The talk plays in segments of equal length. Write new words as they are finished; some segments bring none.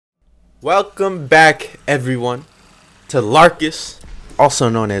Welcome back, everyone, to Larkus, also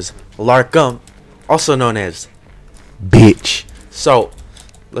known as Larkum, also known as Bitch. So,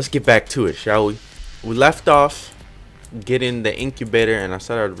 let's get back to it, shall we? We left off getting the incubator, and I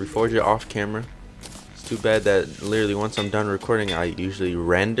said I'd reforge it off camera. It's too bad that literally once I'm done recording, I usually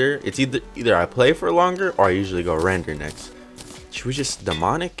render. It's either I play for longer or I usually go render next. Should we just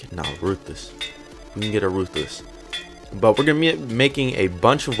demonic? No, ruthless. We can get a ruthless. But we're going to be making a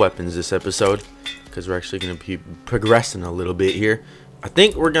bunch of weapons this episode, because we're actually going to be progressing a little bit here. I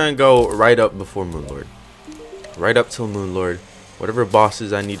think we're going to go right up before Moonlord. Right up till Moonlord. Whatever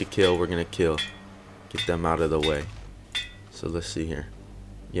bosses I need to kill, we're going to kill. Get them out of the way. So let's see here.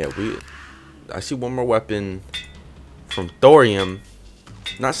 Yeah, I see one more weapon from thorium.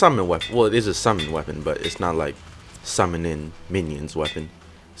 Not summon weapon. Well, it is a summon weapon, but it's not like summoning minions weapon.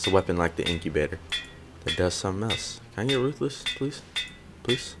 It's a weapon like the incubator that does something else. Can I get ruthless, please?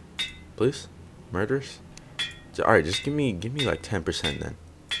 Please? Please? Murderers? Alright, just give me like 10% then.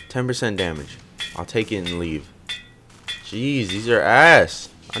 10% damage. I'll take it and leave. Jeez, these are ass.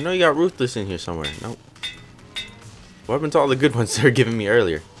 I know you got ruthless in here somewhere. Nope. What happened to all the good ones they were giving me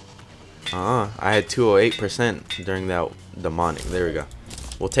earlier? I had 208% during that demonic. There we go.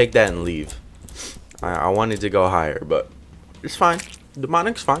 We'll take that and leave. I wanted to go higher, but it's fine.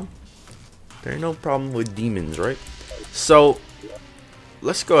 Demonic's fine. There ain't no problem with demons, right? So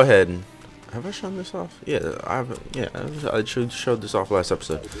let's go ahead and have I shown this off? Yeah, I showed this off last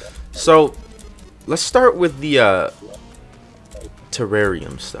episode. So let's start with the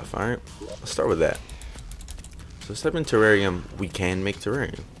terrarium stuff. All right, let's start with that. So step in terrarium, we can make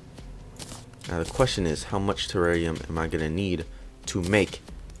terrarium. Now the question is, how much terrarium am I gonna need to make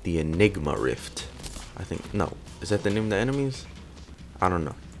the Enigma Rift? I think no. Is that the name of the enemies? I don't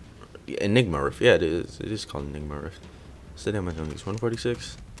know. Enigma Rift. Yeah, it is. It is called Enigma Rift. What's the damage on these?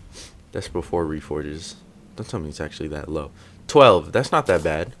 146? That's before reforges. Don't tell me it's actually that low. 12. That's not that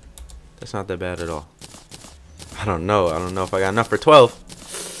bad. That's not that bad at all. I don't know. I don't know if I got enough for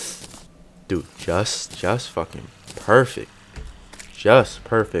 12. Dude, just fucking perfect. Just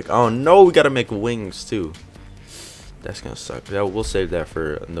perfect. Oh no, we gotta make wings too. That's gonna suck. Yeah, we'll save that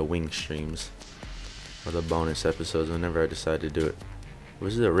for the wing streams or the bonus episodes whenever I decide to do it.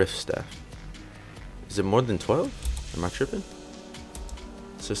 Where's the rift staff? Is it more than 12? Am I tripping?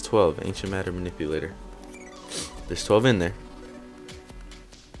 It says 12. Ancient matter manipulator. There's 12 in there.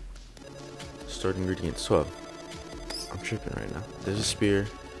 Stored ingredients 12. I'm tripping right now. There's a spear.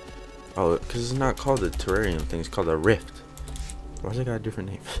 Oh, because it's not called the terrarium thing. It's called a rift. Why's it got a different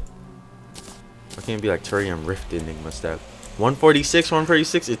name? Why can't it be like terrarium rift enigma staff? 146,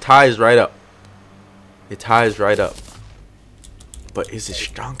 146. It ties right up. It ties right up. But is it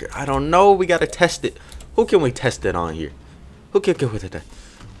stronger? I don't know. We gotta test it. Who can we test it on here? Who can get with it?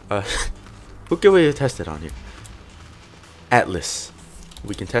 Who can we test it on here? Atlas.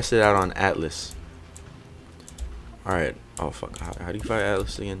 We can test it out on Atlas. All right. Oh fuck. How do you fight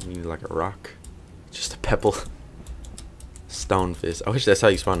Atlas again? You need like a rock. Just a pebble. Stone fist. I wish that's how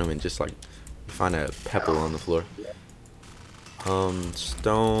you spawn them in. Just like you find a pebble on the floor.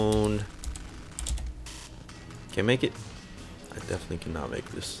 Stone. Can't make it. I definitely cannot make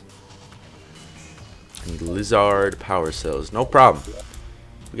this. I need lizard power cells. No problem.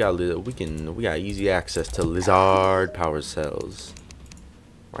 We got easy access to lizard power cells.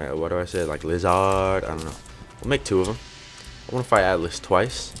 Right, what do I say? Like lizard? I don't know. We'll make 2 of them. I want to fight Atlas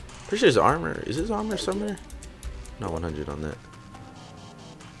twice. Pretty sure his armor. Is his armor somewhere? Not 100 on that.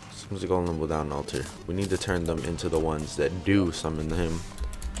 Seems to go on without an altar. We need to turn them into the ones that do summon him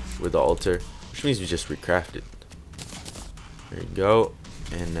with the altar, which means we just recraft it. There you go.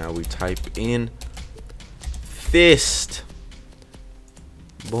 And now we type in fist.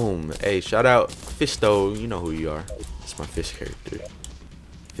 Boom. Hey, shout out Fisto. You know who you are. It's my fish character.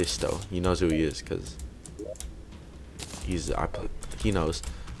 Fisto. He knows who he is because he knows.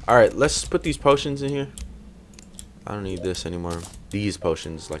 Alright, let's put these potions in here. I don't need this anymore. These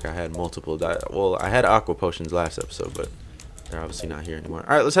potions, like I had multiple. Well, I had aqua potions last episode, but they're obviously not here anymore.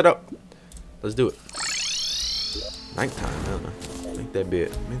 Alright, let's head up. Let's do it. Nighttime, I don't know. Make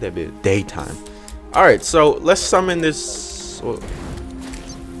that bit daytime. Alright, so let's summon this. Well,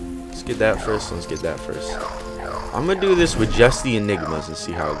 let's get that first. Let's get that first. I'm gonna do this with just the enigmas and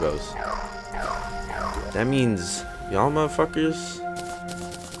see how it goes. That means y'all motherfuckers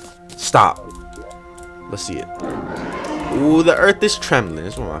stop. Let's see it. Ooh, the earth is trembling.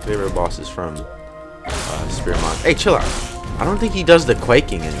 It's one of my favorite bosses from Spirit Mod. Hey, chill out. I don't think he does the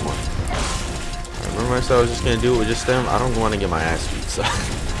quaking anymore. Remember I said I was just gonna do it with just them? I don't want to get my ass beat, so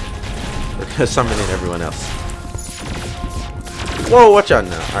we're gonna summon in everyone else. Whoa, watch out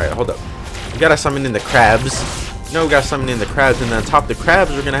now. Alright, hold up. We gotta summon in the crabs. No, we gotta summon in the crabs, and then on top of the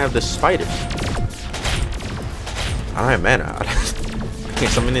crabs, we're gonna have the spiders. I don't have mana. I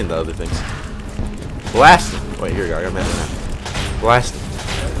can't summon in the other things. Blast them. Wait, here we go. I got mana now. Blast them.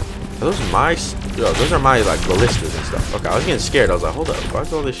 Are those my... Yo, those are my, like, ballistas and stuff. Okay, I was getting scared. I was like, hold up. Why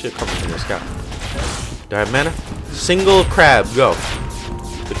is all this shit coming from the sky? Do I have mana? Single crab. Go.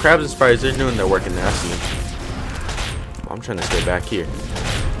 The crabs and spiders, they're doing their work in there. I see them. Well, I'm trying to stay back here.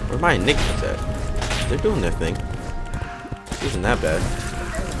 Where my enigmas at? They're doing their thing. This isn't that bad.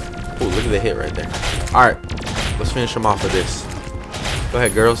 Oh, look at the hit right there. Alright. Let's finish them off with this. Go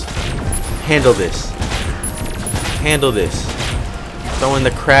ahead, girls. Handle this. Handle this. Throw in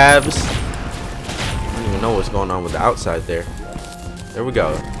the crabs. I don't even know what's going on with the outside there. There we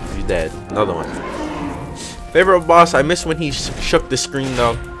go. He's dead. Another one. Favorite boss. I miss when he shook the screen,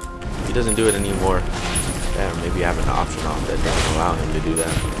 though. He doesn't do it anymore. Yeah, maybe having an option off that doesn't allow him to do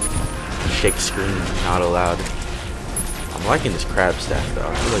that. Shake screen, not allowed. I'm liking this crab staff, though.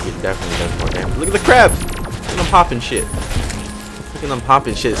 I feel like it definitely does more damage. Look at the crabs! Look at them popping shit. Look at them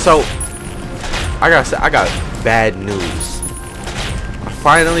popping shit. So, I gotta say, I got bad news. I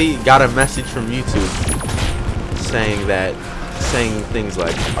finally got a message from YouTube saying things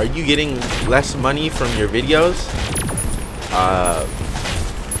like, are you getting less money from your videos?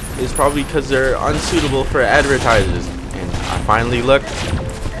 It's probably because they're unsuitable for advertisers. And I finally looked,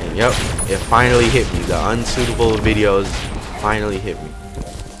 and yep, it finally hit me. The unsuitable videos finally hit me.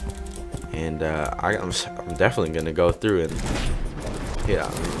 And I'm definitely gonna go through and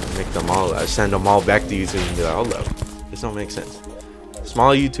make them all. I send them all back to YouTube and be like, hold up, this don't make sense.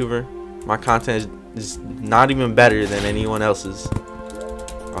 Small YouTuber, my content is not even better than anyone else's.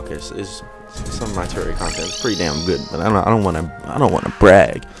 Okay, so some of my Terraria content is pretty damn good, but I don't want to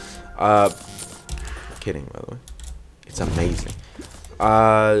brag. Kidding, by the way. It's amazing.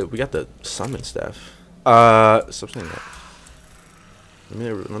 We got the summon staff. Stop saying that.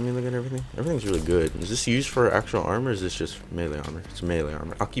 Let me look at everything. Everything's really good. Is this used for actual armor, or is this just melee armor? It's melee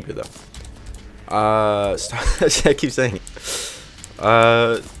armor. I'll keep it though. Stop. I keep saying it.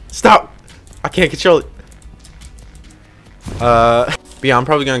 Stop. I can't control it. But yeah, I'm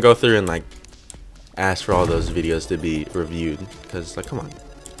probably gonna go through and like ask for all those videos to be reviewed, because like, come on,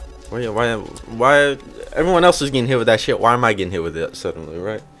 why everyone else is getting hit with that shit? Why am I getting hit with it suddenly,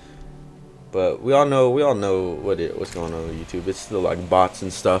 right? But we all know what's going on with YouTube. It's the like bots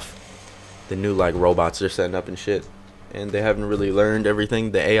and stuff, the new like robots they're setting up and shit, and they haven't really learned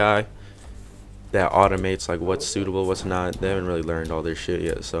everything. The AI that automates like what's suitable, what's not, they haven't really learned all their shit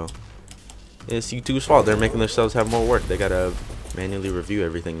yet. So it's YouTube's fault. They're making themselves have more work. They gotta manually review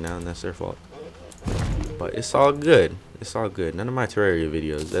everything now, and that's their fault. But it's all good. It's all good. None of my Terraria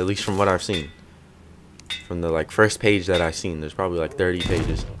videos, at least from what I've seen, from the like first page that I've seen, there's probably like 30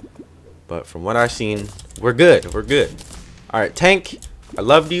 pages. But from what I've seen, we're good. We're good. All right, Tank, I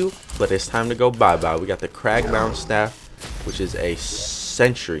loved you, but it's time to go bye-bye. We got the Cragbound staff, which is a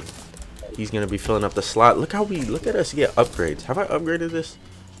century. He's gonna be filling up the slot. Look at us get upgrades. Have I upgraded this?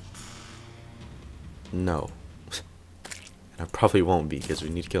 No. And I probably won't be, because we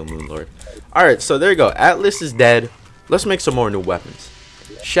need to kill Moonlord. Alright, so there you go. Atlas is dead. Let's make some more new weapons.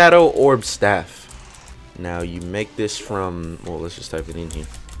 Shadow Orb Staff. Now you make this from, well, let's just type it in here.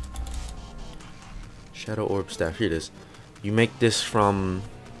 Shadow Orb Staff. Here it is. You make this from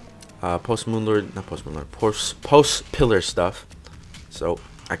post pillar stuff. So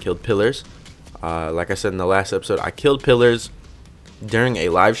I killed pillars. Like I said in the last episode, I killed pillars during a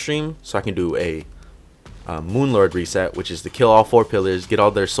live stream, so I can do a Moonlord reset, which is to kill all 4 pillars, get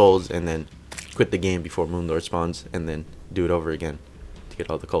all their souls, and then quit the game before Moonlord spawns, and then do it over again to get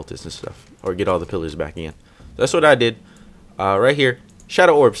all the cultists and stuff, or get all the pillars back again. That's what I did. Right here,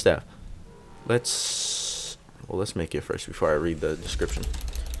 Shadow Orb Staff. Let's make it first before I read the description.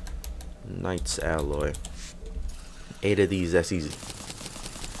 Knight's Alloy. 8 of these, that's easy.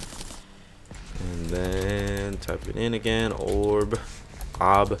 And then type it in again. Orb.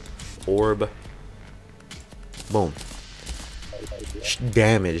 Boom.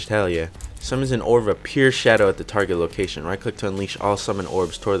 Damaged, hell yeah. Summons an orb of pure shadow at the target location. Right click to unleash all summon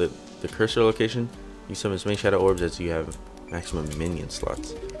orbs toward the cursor location. You summon as many shadow orbs as you have maximum minion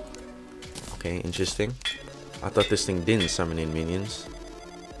slots. Okay, interesting. I thought this thing didn't summon in minions,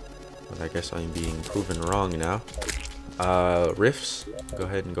 but I guess I'm being proven wrong now. Rifts, go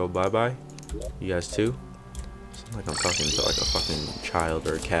ahead and go bye-bye. You guys too. Sound like I'm talking to like a fucking child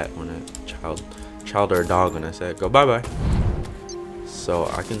or a cat when a child or a dog when I said go bye-bye. So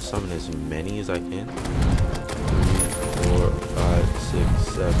I can summon as many as I can. 4, 5, 6,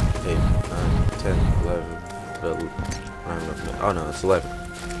 7, 8, 9, 10, 11, 12. Oh no, it's 11.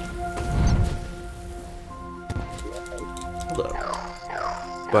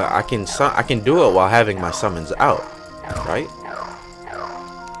 up. But I can do it while having my summons out, right?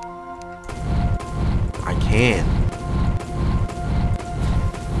 I can.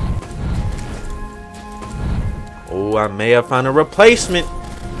 Oh, I may have found a replacement.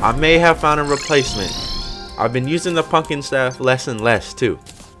 I may have found a replacement. I've been using the pumpkin staff less and less too.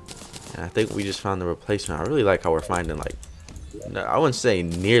 And I think we just found the replacement. I really like how we're finding, like, I wouldn't say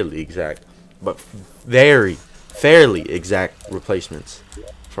nearly exact, but fairly exact replacements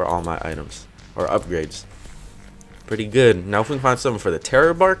for all my items or upgrades. Pretty good. Now if we can find something for the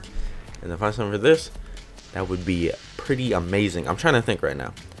terror bark and then find something for this, that would be pretty amazing. I'm trying to think right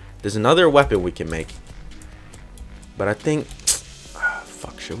now. There's another weapon we can make, but I think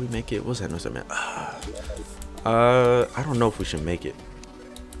fuck, should we make it? What's that noise, man? I don't know if we should make it.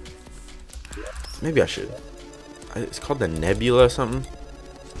 Maybe I should. It's called the Nebula or something.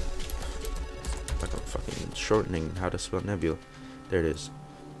 Like I'm fucking shortening how to spell nebula. There it is.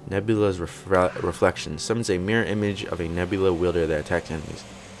 Nebula's reflection summons a mirror image of a nebula wielder that attacks enemies.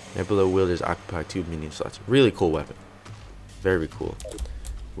 Nebula wielders occupy 2 minion slots. Really cool weapon. Very cool.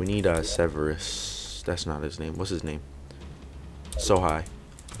 We need Severus. That's not his name. What's his name? So high.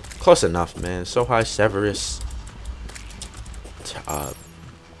 Close enough, man. So high, Severus.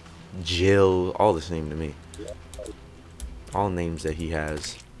 Jill. All the same to me. All names that he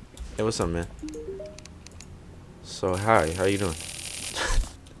has. Hey, what's up, man? So hi, how you doing?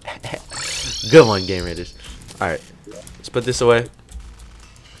 Good one, Game Raiders. Alright, let's put this away.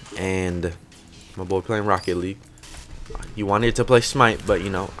 And my boy playing Rocket League. He wanted to play Smite, but you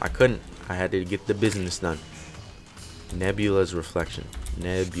know, I couldn't. I had to get the business done. Nebula's reflection.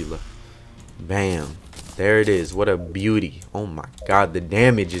 Nebula. Bam. There it is. What a beauty. Oh my god, the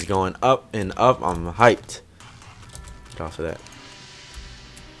damage is going up and up. I'm hyped. Get off of that.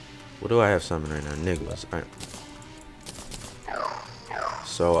 What do I have summoned right now? Nicholas. Alright.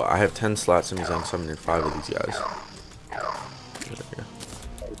 So I have 10 slots, and means I'm summoning 5 of these guys.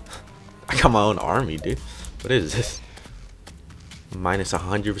 I got my own army, dude. What is this? Minus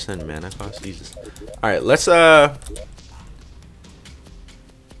 100% mana cost. Jesus. Alright, let's fight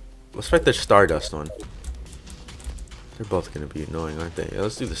the Stardust one. They're both gonna be annoying, aren't they? Yeah,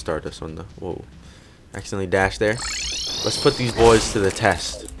 let's do the Stardust one though. Whoa. Accidentally dashed there. Let's put these boys to the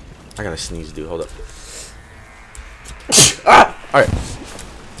test. I gotta sneeze, dude. Hold up. Ah! Alright.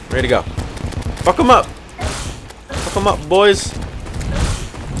 Ready to go. Fuck them up. Fuck them up, boys.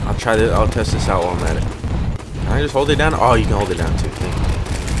 I'll try this. I'll test this out while I'm at it. Can I just hold it down? Oh, you can hold it down too.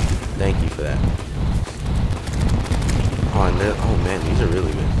 Thank you for that. Oh, and then, oh man, these are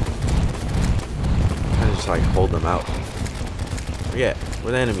really good. Kind of just like hold them out.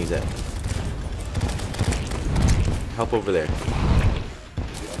 Where the enemies at? Help over there.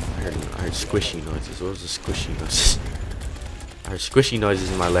 I heard squishy noises. What was the squishy noises? I heard squishy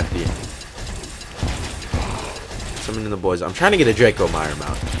noises in my left ear. Summoning the boys. I'm trying to get a Draco Meyer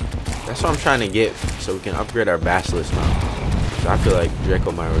mount. That's what I'm trying to get, so we can upgrade our Basilisk mount. So I feel like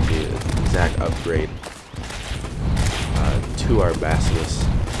Draco Meyer would be an exact upgrade to our Basilisk.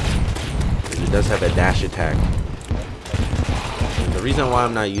 It does have a dash attack. And the reason why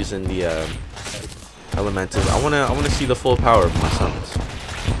I'm not using the Elementals, I wanna see the full power of my summons.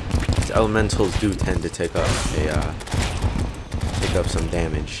 These Elementals do tend to take up some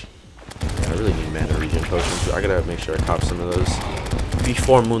damage. Yeah, I really need mana regen potions. I gotta make sure I cop some of those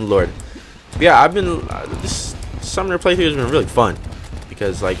before Moonlord. But yeah, I've been this summoner playthrough has been really fun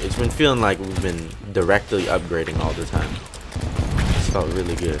because like it's been feeling like we've been directly upgrading all the time. It's felt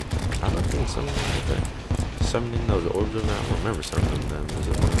really good. I don't think summoning those orbs of that. I don't remember summoning them.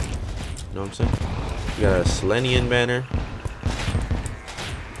 You know what I'm saying? We got a Selenian banner.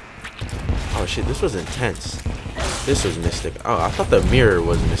 Oh shit, this was intense. This was Mystic. Oh, I thought the mirror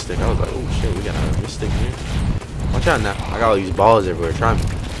was Mystic. I was like, oh shit, we got a Mystic here. Watch out now. I got all these balls everywhere. Try me.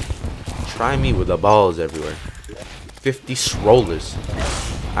 Try me with the balls everywhere. 50 strollers.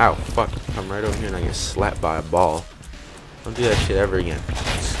 Ow, fuck. Come right over here and I get slapped by a ball. Don't do that shit ever again.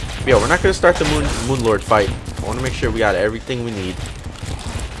 But yeah, we're not going to start the Moonlord fight. I want to make sure we got everything we need.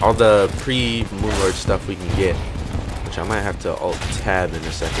 All the pre-Moonlord stuff we can get. Which I might have to alt-tab in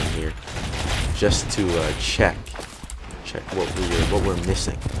a second here. Just to check what we're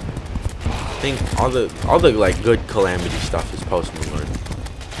missing. I think all the like good Calamity stuff is post Moonlord.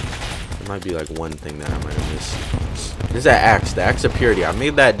 There might be like one thing that I might have missed. There's that axe, the axe of purity. I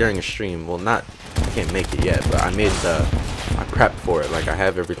made that during a stream. Well, I can't make it yet, but I prepped for it. Like I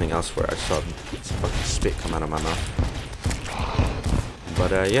have everything else for it. I saw fucking spit come out of my mouth.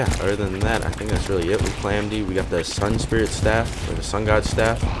 But yeah, other than that, I think that's really it with Calamity. We got the Sun Spirit staff, or the Sun God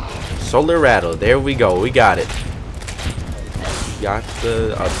staff. Solar Rattle, there we go, we got it. got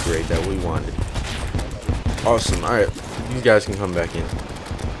the upgrade that we wanted. Awesome. Alright, these guys can come back in.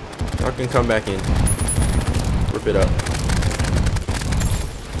 Y'all can come back in. Rip it up.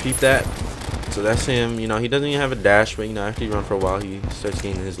 Peep that. So that's him. You know, he doesn't even have a dash, but you know, after you run for a while, he starts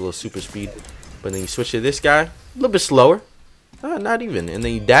gaining his little super speed. But then you switch to this guy, a little bit slower. Not even. And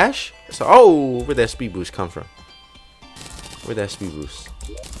then you dash. So, oh, where'd that speed boost come from? Where'd that speed boost?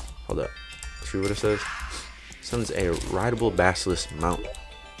 Hold up. See what it says? It says a rideable basilisk mount.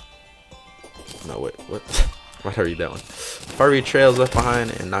 No, wait, what? Why'd I read that one? Fiery trails left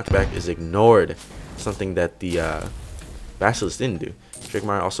behind and knockback is ignored. Something that the basilisk didn't do. Drake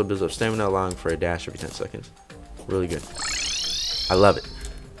also builds up stamina, allowing for a dash every 10 seconds. Really good. I love it.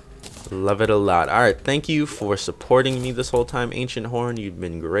 Love it a lot. Alright, thank you for supporting me this whole time, Ancient Horn. You've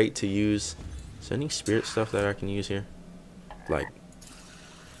been great to use. Is there any spirit stuff that I can use here? Like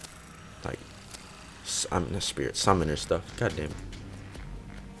I'm in a spirit summoner stuff. God damn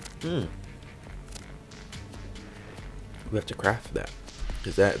it. We have to craft that,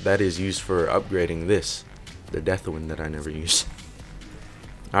 because that is used for upgrading this, the Deathwind that I never use.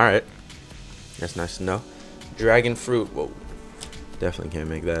 All right, that's nice to know. Dragon fruit. Whoa, definitely can't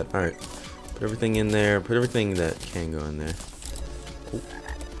make that. All right, put everything in there. Put everything that can go in there.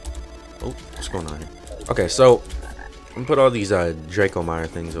 Oh, what's going on here? Okay, so I'm gonna put all these Draco Meyer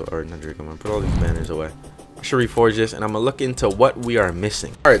things, or not Draco Meyer, put all these banners away. I should reforge this, and I'm gonna look into what we are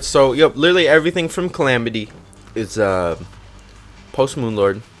missing. All right, so yep, literally everything from Calamity is post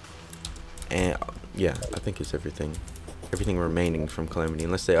Moonlord, and yeah, I think it's everything remaining from Calamity,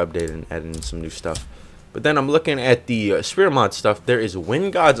 unless they update and add in some new stuff. But then I'm looking at the Spirit Mod stuff. There is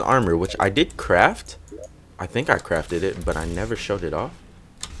Wind God's armor, which I did craft. I think I crafted it, but I never showed it off.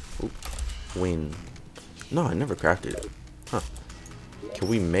 Oop. Wind. No, I never crafted it. Huh. Can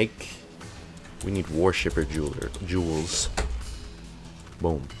we make... We need Worshipper jewels.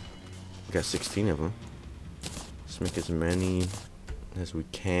 Boom. We got 16 of them. Let's make as many as we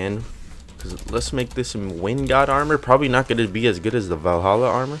can. Let's make this Wind God armor. Probably not going to be as good as the Valhalla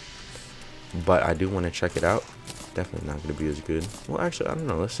armor, but I do want to check it out. Definitely not going to be as good. Well, actually, I don't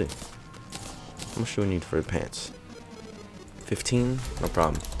know. Let's see. How much do we need for the pants? 15? No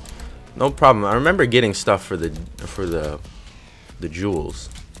problem. No problem. I remember getting stuff for the jewels.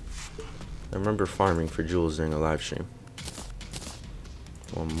 I remember farming for jewels during a live stream.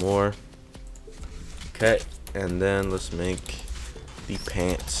 One more. Okay, and then let's make the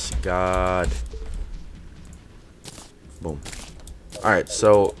pants god. Boom. Alright,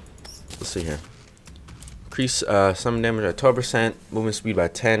 so let's see here. Increase summon damage by 12%, movement speed by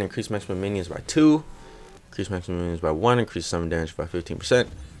 10, increase maximum minions by 2, increase maximum minions by 1, increase summon damage by 15%.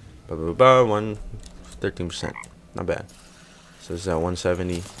 Blah blah blah, 13%. Not bad. So this is at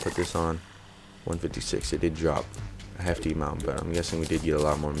 170. Put this on 156. It did drop a hefty amount, but I'm guessing we did get a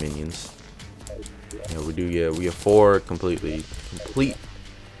lot more minions. Yeah, we do. Yeah, we have 4 complete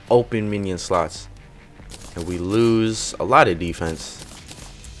open minion slots, and we lose a lot of defense.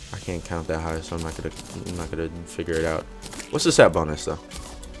 I can't count that high, so I'm not gonna figure it out. What's the set bonus though?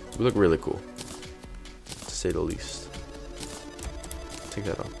 We look really cool, to say the least. Take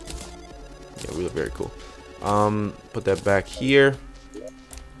that off. Yeah, we look very cool. Put that back here.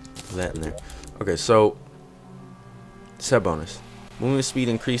 Put that in there. Okay, so set bonus. Movement speed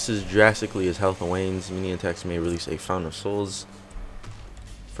increases drastically as health wanes. Minion attacks may release a Fountain of Souls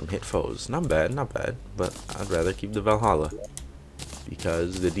from hit foes. Not bad, not bad. But I'd rather keep the Valhalla,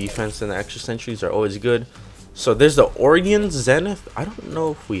 because the defense and the extra sentries are always good. So there's the Orient Zenith. I don't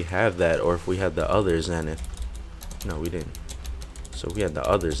know if we have that or if we had the other Zenith. No, we didn't. So we had the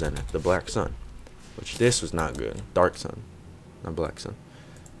other Zenith, the Black Sun, which this was not good. Dark Sun, not Black Sun.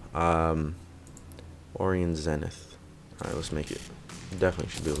 Orient Zenith. Alright, let's make it. Definitely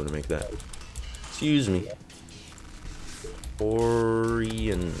should be able to make that. Excuse me.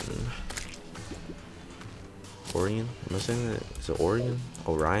 Orion. Am I saying that? Is it Orion?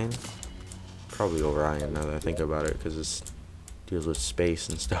 Orion? Probably Orion now that I think about it, because it deals with space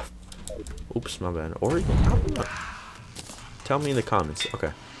and stuff. Oops, my bad. Orion? I don't know. Tell me in the comments.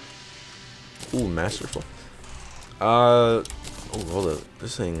 Okay. Ooh, masterful. Oh, hold up.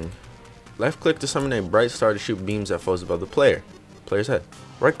 This thing. Left click to summon a bright star to shoot beams at foes above the player's head.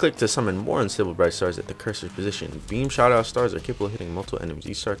 Right click to summon more unstable bright stars at the cursor's position. Beam shot out stars are capable of hitting multiple enemies.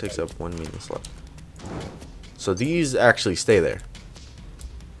 Each star takes up 1 minion slot. So these actually stay there.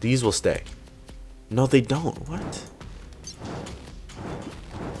 These will stay. No, they don't. What?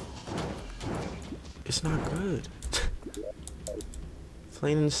 It's not good.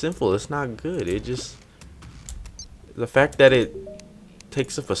 Plain and simple, it's not good. It just, the fact that it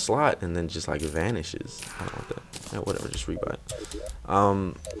takes up a slot and then just like vanishes. I don't want that. Yeah, whatever, just rebuy it.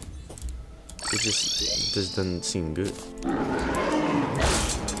 It just doesn't seem good. I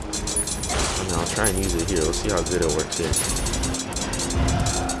mean, I'll try and use it here. We'll see how good it works here.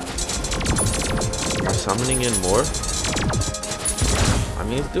 Am I summoning in more? I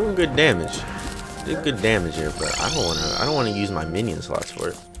mean, it's doing good damage. Did good damage here, but I don't wanna use my minion slots for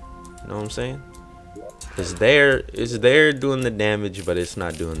it. You know what I'm saying? It's there doing the damage, but it's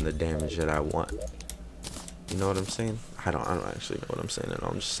not doing the damage that I want. You know what I'm saying? I don't actually know what I'm saying at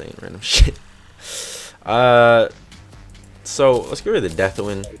all. I'm just saying random shit. So let's get rid of the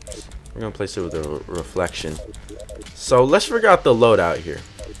Deathwind. We're gonna place it with a reflection. So let's figure out the loadout here.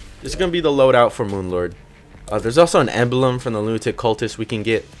 This is gonna be the loadout for Moonlord. There's also an emblem from the Lunatic Cultist we can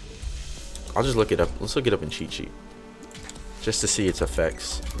get. I'll just look it up. Let's look it up in cheat sheet, just to see its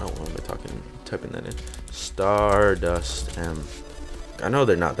effects. No, what am I typing that in? Stardust M. I know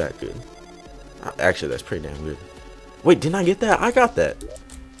they're not that good. Actually, that's pretty damn good. Wait, didn't I get that? I got that.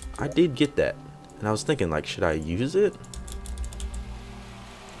 I did get that. And I was thinking, like, should I use it?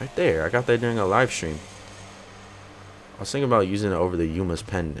 Right there. I got that during a live stream. I was thinking about using it over the Yuma's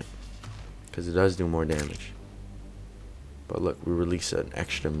Pendant, because it does do more damage. But look, we release an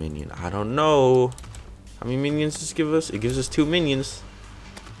extra minion. I don't know. How many minions does this give us? It gives us 2 minions.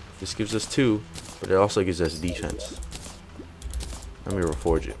 This gives us 2, but it also gives us defense. Let me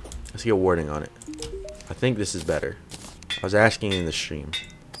reforge it. Let's get wording on it. I think this is better. I was asking in the stream,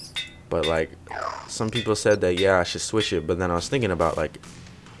 but like some people said that yeah, I should switch it, but then I was thinking about like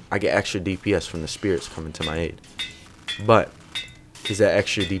I get extra DPS from the spirits coming to my aid. But is that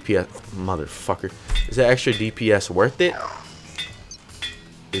extra DPS, motherfucker? Is that extra DPS worth it?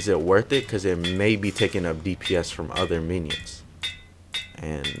 Is it worth it? Because it may be taking up DPS from other minions.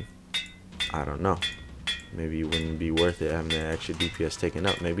 And I don't know. Maybe it wouldn't be worth it having that extra DPS taken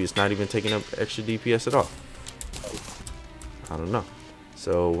up. Maybe it's not even taking up extra DPS at all. I don't know.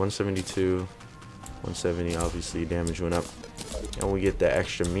 So 172, 170, obviously damage went up. And we get the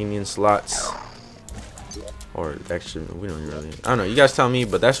extra minion slots. Or extra, we don't really, I don't know. You guys tell me,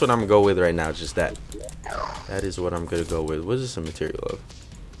 but that's what I'm going to go with right now. Just that. That is what I'm going to go with. What is this a material of?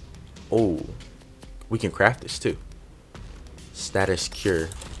 Oh, we can craft this too. Status cure.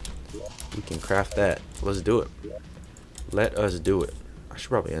 We can craft that. Let's do it. Let us do it. I should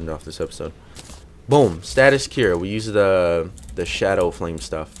probably end off this episode. Boom. Status cure. We use the shadow flame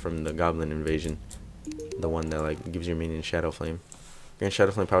stuff from the Goblin Invasion. The one that like gives your minion shadow flame. Grant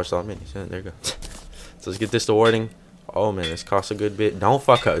shadow flame power stall minis. Yeah, there you go. So let's get this to warding. Oh man, this costs a good bit. Don't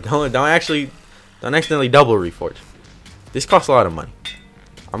fuck up. Don't accidentally double reforge. This costs a lot of money.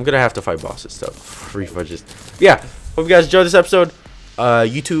 I'm gonna have to fight bosses stuff. Reforges. Yeah. Hope you guys enjoyed this episode.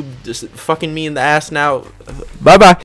 YouTube just fucking me in the ass now. Bye bye.